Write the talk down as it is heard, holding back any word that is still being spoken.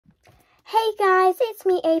Hey guys, it's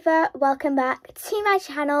me Ava. Welcome back to my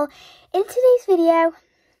channel. In today's video,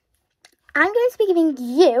 I'm going to be giving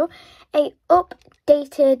you a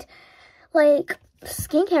updated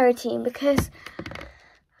skincare routine because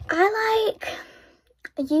I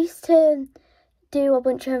used to do a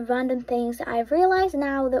bunch of random things that I've realised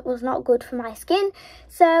now that was not good for my skin.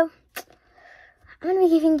 So I'm going to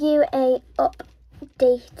be giving you a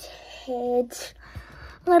updated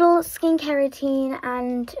little skincare routine,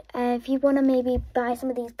 and if you want to maybe buy some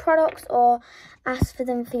of these products or ask for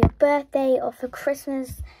them for your birthday or for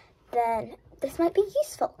Christmas, then this might be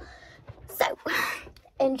useful. So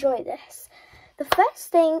enjoy this. The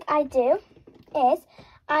first thing I do is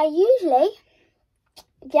I usually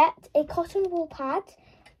get a cotton wool pad,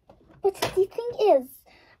 but the thing is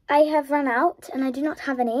I have run out and I do not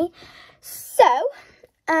have any, so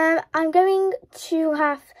I'm going to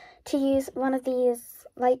have to use one of these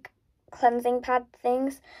cleansing pad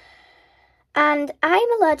things, and I'm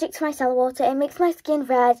allergic to micellar water. It makes my skin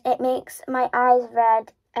red, it makes my eyes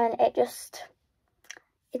red, and it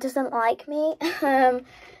doesn't like me.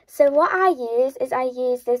 So what I use is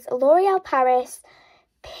this L'Oreal Paris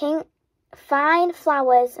Pink Fine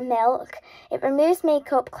Flowers Milk. It removes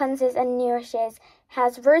makeup, cleanses and nourishes,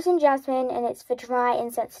 has rose and jasmine, and it's for dry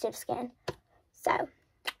and sensitive skin. So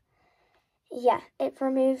yeah, it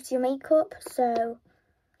removes your makeup. So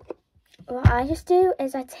what I just do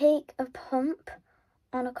is I take a pump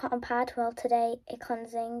on a cotton pad, well today a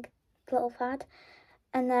cleansing little pad,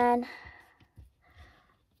 and then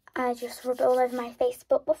I just rub it all over my face.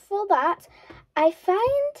 But before that, I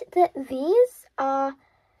find that these are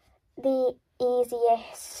the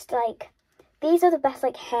easiest, these are the best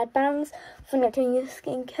headbands for not doing your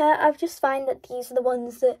skincare. I've just find that these are the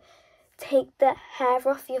ones that take the hair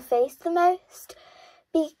off your face the most,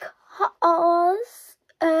 because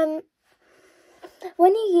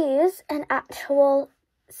when you use an actual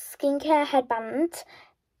skincare headband,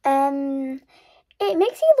 it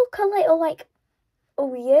makes you look a little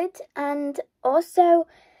weird, and also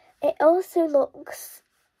it also looks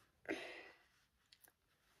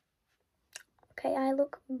okay. I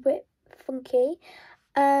look a bit funky.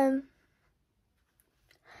 There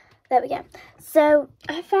we go. So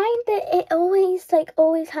I find that it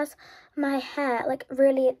always has my hair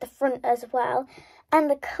really at the front as well, and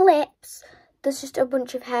the clips, there's just a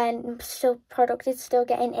bunch of hair and product is still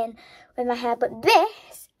getting in with my hair. But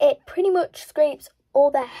this, it pretty much scrapes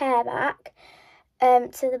all the hair back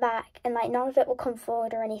to the back, and none of it will come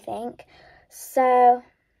forward or anything. So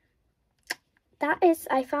that is,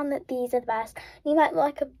 I found that these are the best. You might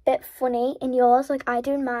look a bit funny in yours like I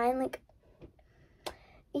do in mine.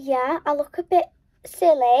 Yeah, I look a bit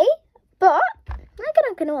silly, but I can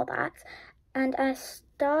ignore that. And I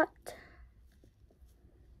start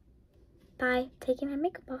by taking my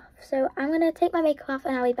makeup off. So I'm going to take my makeup off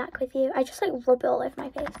and I'll be back with you. I just rub it all over my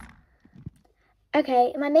face.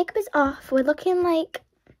 Okay, my makeup is off. We're looking like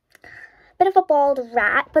a bit of a bald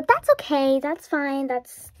rat, but that's okay. That's fine.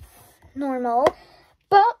 That's normal.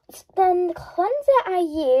 But then the cleanser I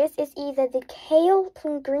use is either the Kale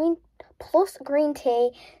Plus Green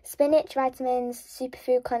Tea Spinach Vitamins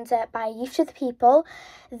Superfood Cleanser by Youth to the People.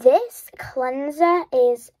 This cleanser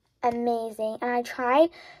is amazing, and I try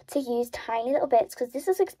to use tiny little bits because this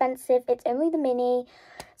is expensive. It's only the mini,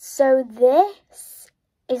 so this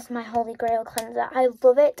is my holy grail cleanser. I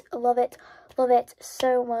love it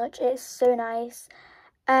so much. It's so nice,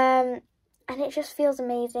 and it just feels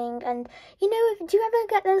amazing. And do you ever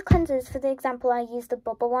get those cleansers? For the example, I use the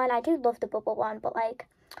bubble one. I do love the bubble one, but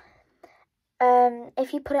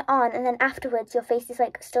if you put it on and then afterwards your face is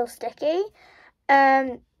still sticky,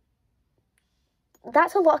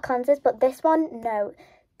 that's a lot of cleansers, but this one, no.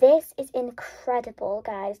 This is incredible,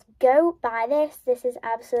 guys. Go buy this. This is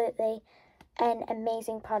absolutely an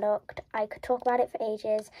amazing product. I could talk about it for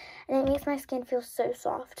ages, and it makes my skin feel so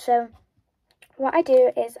soft. So what I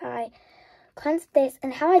do is I cleanse this,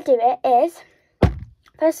 and how I do it is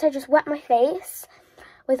first I just wet my face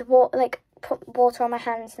with water, put water on my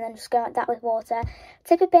hands, and then just go like that with water.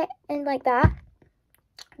 Tip a bit in like that.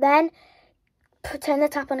 Then turn the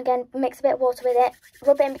tap on again, mix a bit of water with it,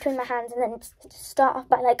 rub it in between my hands, and then start off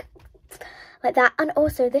by like that. And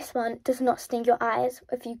also this one does not sting your eyes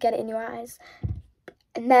if you get it in your eyes.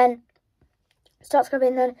 And then start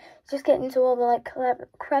scrubbing, then just get into all the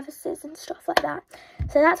crevices and stuff like that.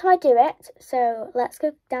 So that's how I do it. So let's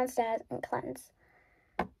go downstairs and cleanse.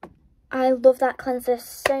 I love that cleanser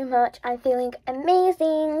so much. I'm feeling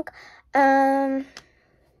amazing.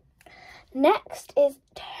 Next is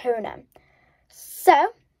toner.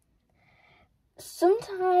 So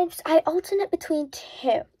sometimes I alternate between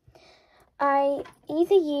two. I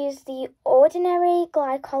either use the Ordinary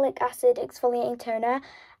Glycolic Acid Exfoliating Toner.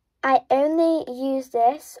 I only use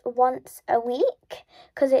this once a week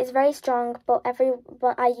because it is very strong, but I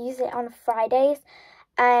use it on Fridays,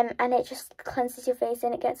 and it just cleanses your face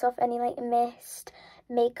and it gets off any like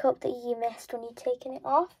makeup that you missed when you've taken it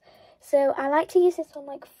off. So I like to use this on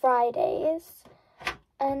like Fridays,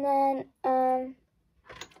 and then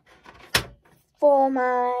for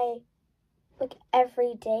my like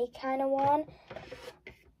everyday kind of one,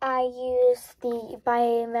 I use the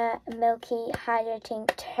Bioderma Milky Hydrating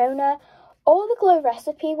Toner or the Glow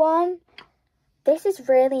Recipe one. This is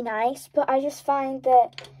really nice, but I just find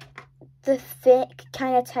that the thick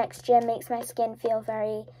kind of texture makes my skin feel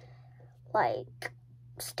very like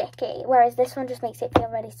sticky, whereas this one just makes it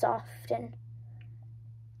feel really soft. And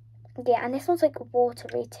yeah, and this one's like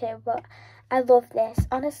watery too, but I love this.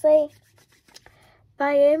 Honestly,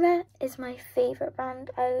 Bioderma is my favourite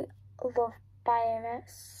brand. I love Bioderma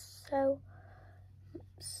so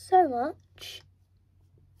much.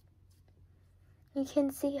 You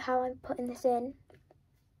can see how I'm putting this in.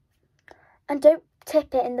 And don't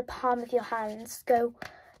tip it in the palm of your hands. Go,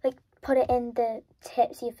 like, put it in the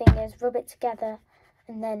tips of your fingers, rub it together,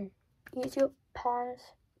 and then use your palms.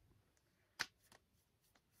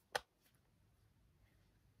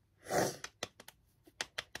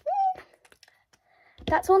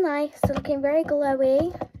 That's all nice. So looking very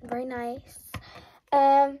glowy, very nice.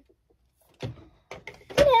 I'll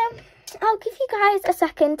give you guys a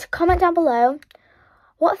second to comment down below.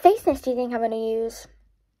 What face mist do you think I'm going to use?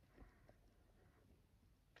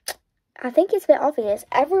 I think it's a bit obvious.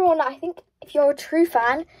 Everyone, I think if you're a true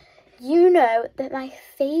fan, you know that my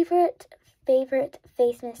favourite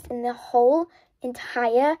face mist in the whole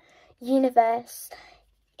entire universe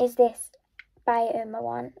is this Bioderma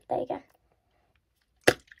one. There you go.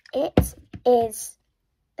 It is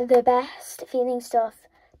the best feeling stuff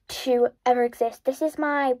to ever exist. This is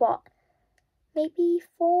my, maybe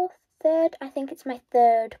third? I think it's my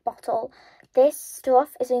third bottle. This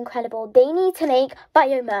stuff is incredible. They need to make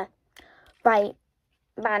Bioderma. Right,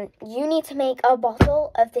 man, you need to make a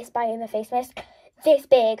bottle of this Bioderma face mist this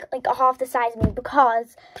big, like half the size of me,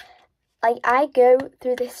 because like I go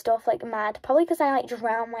through this stuff like mad, probably because I like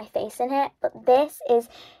drown my face in it, but this is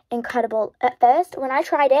incredible. At first, when I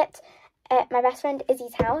tried it at my best friend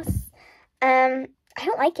Izzy's house, I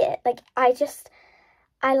don't like it. Like, I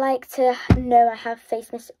like to know I have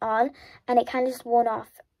face mist on, and it kind of just worn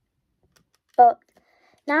off. But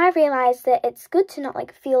now I realise that it's good to not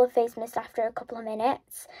like feel a face mist after a couple of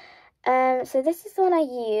minutes. So this is the one I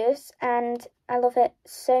use, and I love it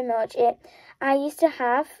so much. I used to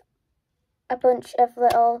have a bunch of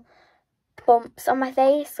little bumps on my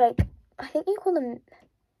face, like I think you call them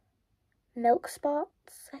milk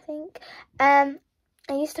spots, I think. I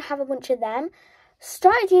used to have a bunch of them.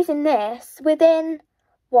 Started using this within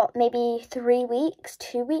maybe 3 weeks,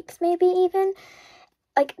 2 weeks maybe even.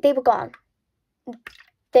 Like, they were gone.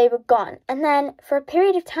 They were gone. And then for a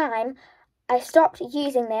period of time, I stopped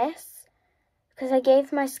using this because I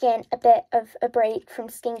gave my skin a bit of a break from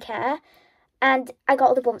skincare, and I got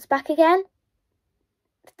all the bumps back again.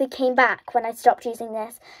 They came back when I stopped using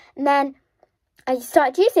this. And then I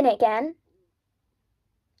started using it again,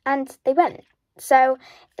 and they went. So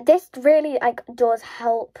this really like does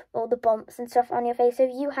help all the bumps and stuff on your face. So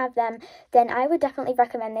if you have them, then I would definitely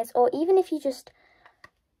recommend this. Or even if you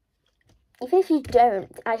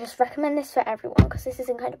don't, I just recommend this for everyone because this is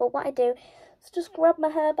incredible. What I do is just grab my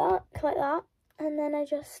hair back like that, and then I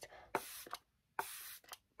just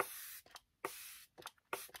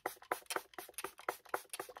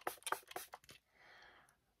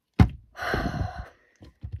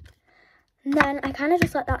and then I kind of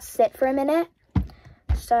just let that sit for a minute.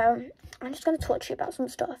 So I'm just going to talk to you about some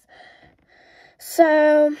stuff.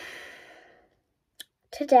 So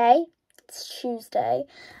today, it's Tuesday,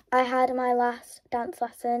 I had my last dance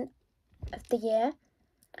lesson of the year,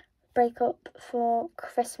 break up for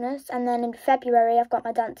Christmas, and then in February I've got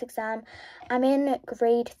my dance exam. I'm in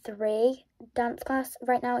grade 3 dance class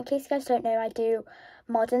right now. In case you guys don't know, I do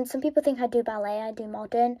modern. Some people think I do ballet. I do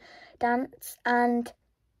modern dance, and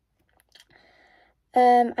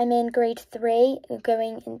I'm in grade 3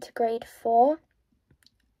 going into grade 4,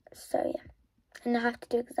 so yeah, and I have to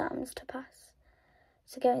do exams to pass,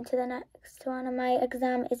 so going to the next one. And my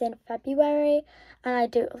exam is in February, and I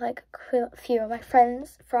do like a few of my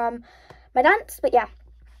friends from my dance. But yeah,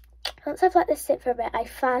 once I've let this sit for a bit, I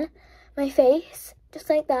fan my face just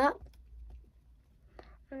like that,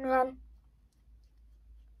 and then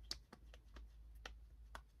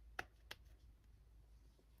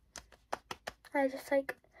I just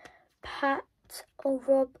like pat or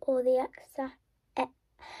rub all the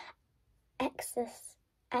excess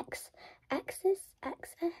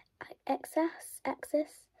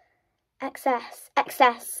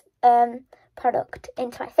product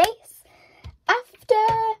into my face. After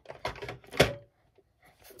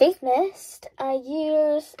face mist, I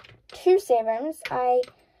use 2 serums. I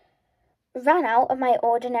ran out of my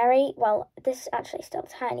Ordinary. Well, this is actually still a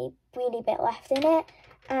tiny weeny bit left in it,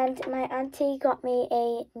 and my auntie got me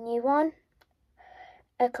a new one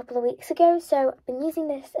a couple of weeks ago, so I've been using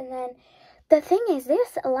this. And then the thing is,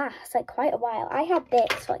 this lasts like quite a while. I had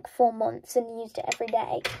this for like 4 months and used it every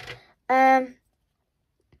day.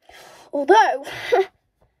 Although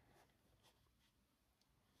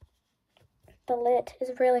the lid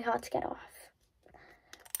is really hard to get off.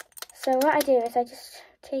 So what I do is I just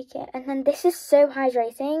take it, and then this is so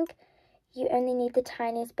hydrating. You only need the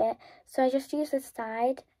tiniest bit. So I just use this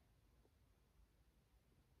side,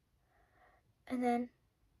 and then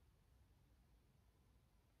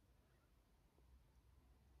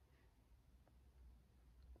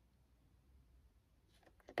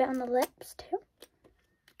a bit on the lips too.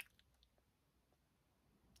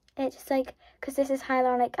 It's just like, because this is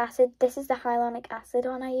hyaluronic acid. This is the hyaluronic acid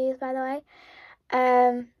one I use, by the way.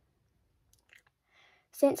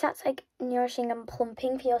 Since that's like nourishing and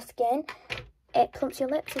plumping for your skin, it plumps your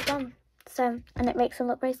lips as well. So, and it makes them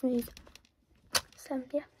look very smooth. So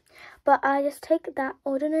yeah, but I just take that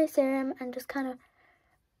Ordinary serum and just kind of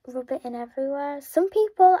rub it in everywhere. Some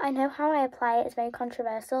people, I know how I apply it is very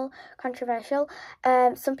controversial.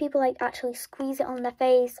 Some people like actually squeeze it on their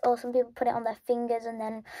face, or some people put it on their fingers and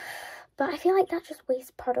then, but I feel like that just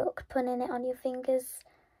wastes product putting it on your fingers,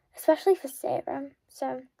 especially for serum.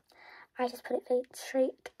 So I just put it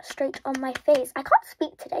straight on my face. I can't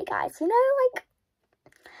speak today, guys. You know, like,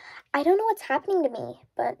 I don't know what's happening to me,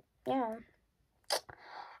 but yeah.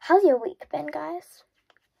 How's your week been, guys?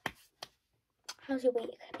 How's your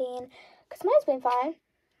week been? Because mine's been fine.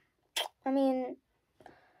 I mean,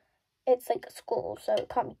 it's like school, so it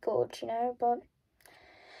can't be good, you know, but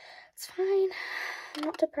it's fine. I'm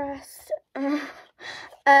not depressed.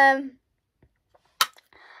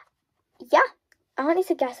 Yeah. I want you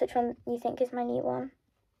to guess which one you think is my new one.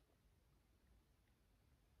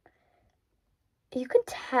 You can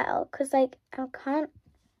tell, because, like,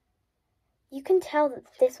 you can tell that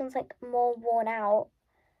this one's, like, more worn out,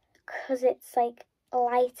 because it's, like,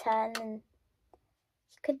 lighter, and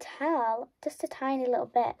you can tell just a tiny little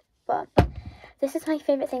bit. But this is my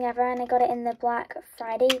favourite thing ever, and I got it in the Black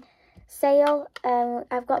Friday sale.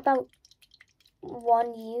 I've got about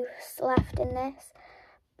 1 use left in this.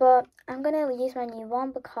 But I'm going to use my new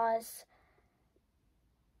one because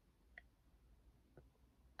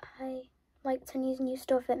I like to use new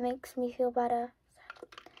stuff. It makes me feel better.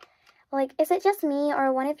 Like, is it just me,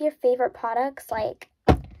 or one of your favourite products, like,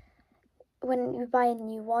 when you buy a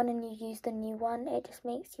new one and you use the new one, it just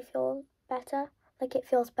makes you feel better? Like, it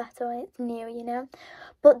feels better when it's new, you know?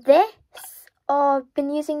 But this, I've been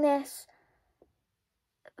using this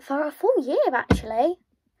for a full year, actually.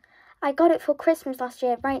 I got it for Christmas last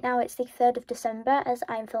year. Right now it's the 3rd of December as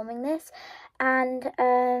I'm filming this. And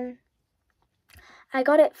I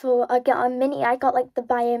got it for, I got like the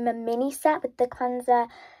Bioma mini set with the cleanser,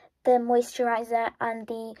 the moisturizer, and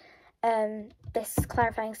the this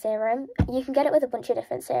clarifying serum. You can get it with a bunch of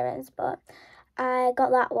different serums, but I got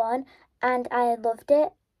that one and I loved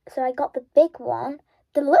it. So I got the big one.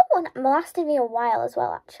 The little one lasted me a while as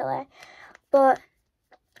well, actually. But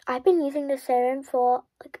I've been using the serum for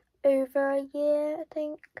like over a year, I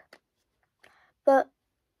think. But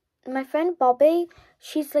my friend Bobby,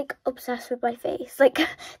 she's like obsessed with my face. Like,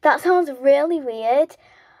 that sounds really weird,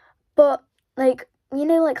 but like, you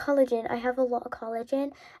know, like collagen, I have a lot of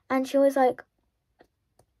collagen, and she was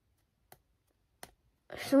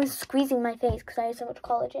squeezing my face because I have so much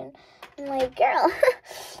collagen. I'm like, girl,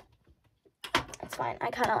 it's fine,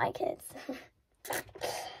 I kind of like it.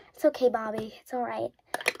 It's okay, Bobby, it's alright.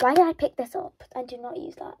 Why did I pick this up? I do not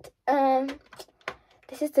use that.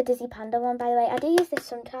 This is the Dizzy Panda one, by the way. I do use this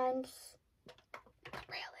sometimes. Not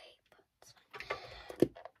really, but it's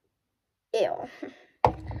fine. Ew.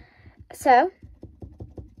 So,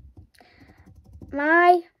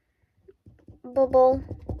 my bubble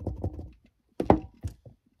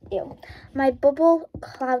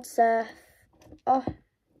Cloud Surf. Oh,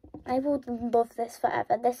 I will love this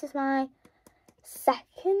forever. This is my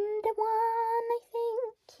second one, I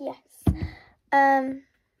think. Yes.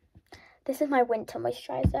 This is my winter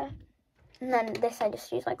moisturizer, and then this I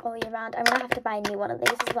just use like all year round. I'm gonna have to buy a new one of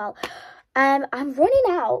these as well. I'm running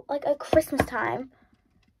out, like at Christmas time,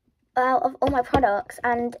 out of all my products.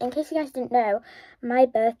 And in case you guys didn't know, my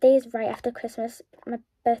birthday is right after Christmas. My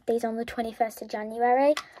birthday's on the 21st of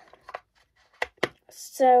January.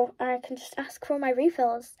 So I can just ask for all my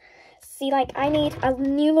refills. See, like, I need a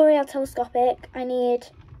new L'Oreal Telescopic. I don't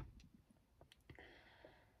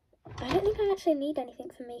think I actually need anything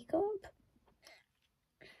for makeup.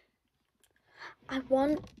 I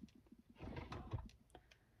want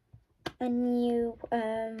a new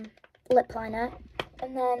lip liner.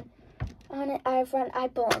 And then I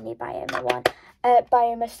bought a new Bioma one.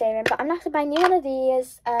 Bioma serum. But I'm going to have to buy a new one of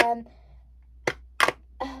these.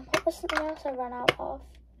 What was something else I ran out of?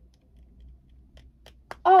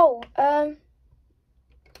 Oh,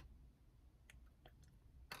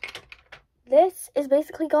 this is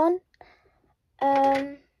basically gone.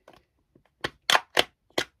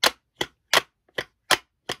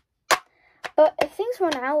 But if things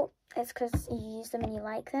run out, it's because you use them and you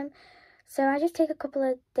like them. So I just take a couple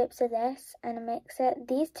of dips of this and mix it.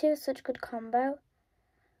 These two are such a good combo.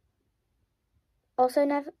 Also,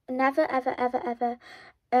 never, ever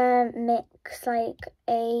mix like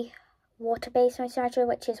a water-based moisturizer,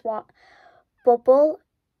 which is what Bubble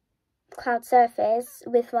Cloud Surface,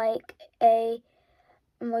 with like a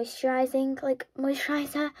moisturizer,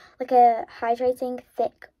 like a hydrating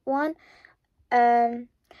thick one.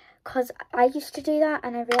 Because I used to do that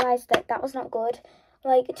and I realised that that was not good.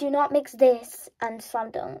 Like, do not mix this and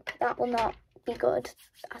Slam Dunk. That will not be good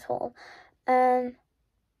at all.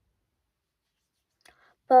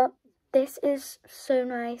 But this is so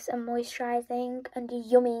nice and moisturising and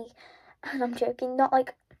yummy. And I'm joking, not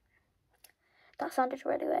like... That sounded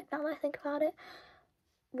really weird now that I think about it.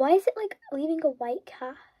 Why is it like leaving a white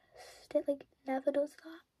cast? It like never does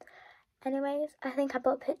that. Anyways, I think I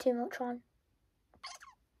put a bit too much on.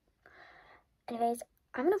 Anyways,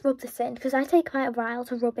 I'm going to rub this in because I take quite a while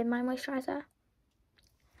to rub in my moisturiser.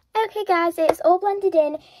 Okay guys, it's all blended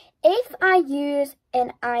in. If I use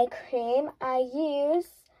an eye cream, I use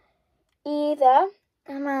either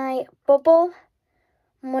my Bubble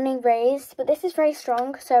Morning Rays, but this is very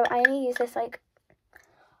strong, so I only use this like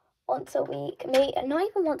once a week, maybe not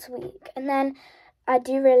even once a week. And then I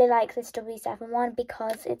do really like this W7 one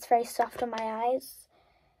because it's very soft on my eyes.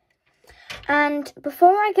 And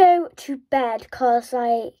before I go to bed, because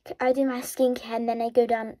like I do my skincare and then I go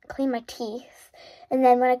down, clean my teeth, and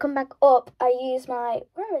then when I come back up, I use my,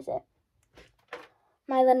 where is it?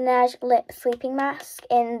 My Laneige Lip Sleeping Mask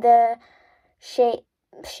in the shade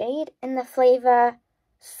in the flavour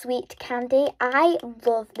Sweet Candy. I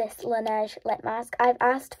love this Laneige lip mask. I've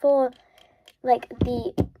asked for like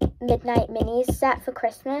the Midnight Minis set for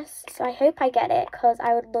Christmas, so I hope I get it because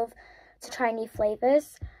I would love to try new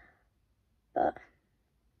flavours. But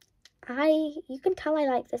you can tell I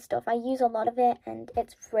like this stuff. I use a lot of it and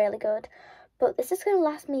it's really good. But this is going to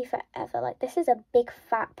last me forever. Like, this is a big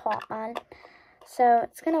fat pot, man. So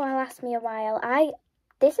it's going to last me a while.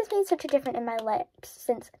 This has made such a difference in my lips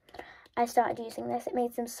since I started using this. It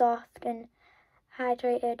made them soft and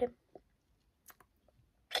hydrated.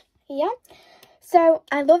 Yeah. So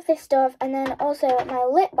I love this stuff. And then also my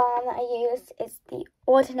lip balm that I use is the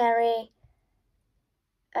Ordinary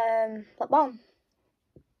lip balm.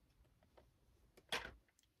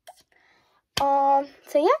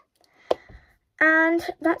 So yeah, and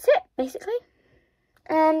that's it basically.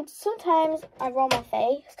 And sometimes I roll my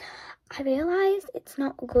face. I realise it's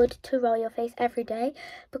not good to roll your face every day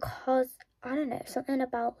because I don't know, something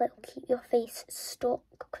about it'll keep your face stuck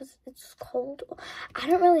because it's cold. I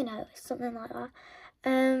don't really know, it's something like that.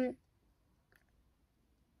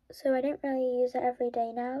 So I don't really use it every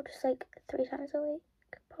day now, just like 3 times a week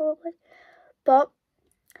probably. But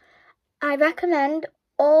I recommend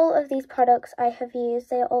all of these products I have used.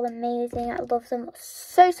 They are all amazing. I love them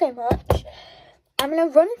so much. I'm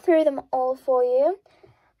going to run through them all for you.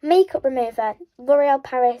 Makeup remover, L'Oreal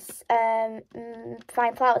Paris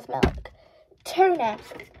Fine Flawless Milk. Toner,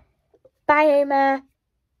 Bioma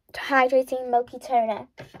Hydrating Milky Toner.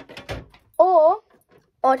 Or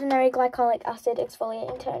Ordinary Glycolic Acid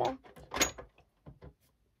Exfoliating Toner.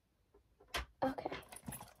 Okay.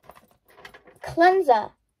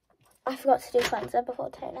 Cleanser. I forgot to do cleanser before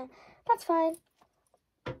toner. That's fine.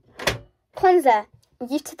 Cleanser,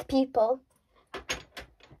 Youth to the People.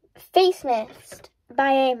 Face Mist,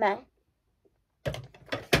 Bioma.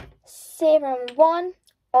 Serum 1,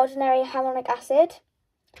 Ordinary Hyaluronic Acid.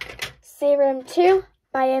 Serum 2,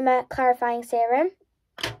 Bioma Clarifying Serum.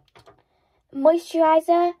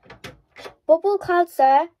 Moisturiser, Bubble Cloud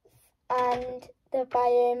Surf and the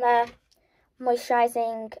Bioma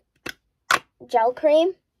Moisturising Gel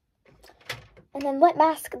Cream. And then lip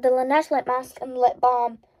mask, the Laneige lip mask and lip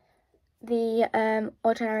balm, the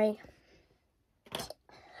Ordinary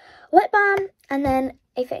lip balm and then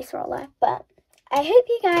a face roller. But I hope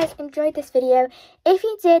you guys enjoyed this video. If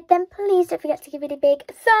you did, then please don't forget to give it a big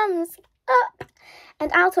thumbs up.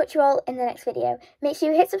 And I'll talk to you all in the next video. Make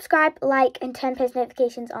sure you hit subscribe, like, and turn post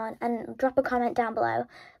notifications on, and drop a comment down below.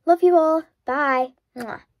 Love you all. Bye.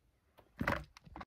 Mwah.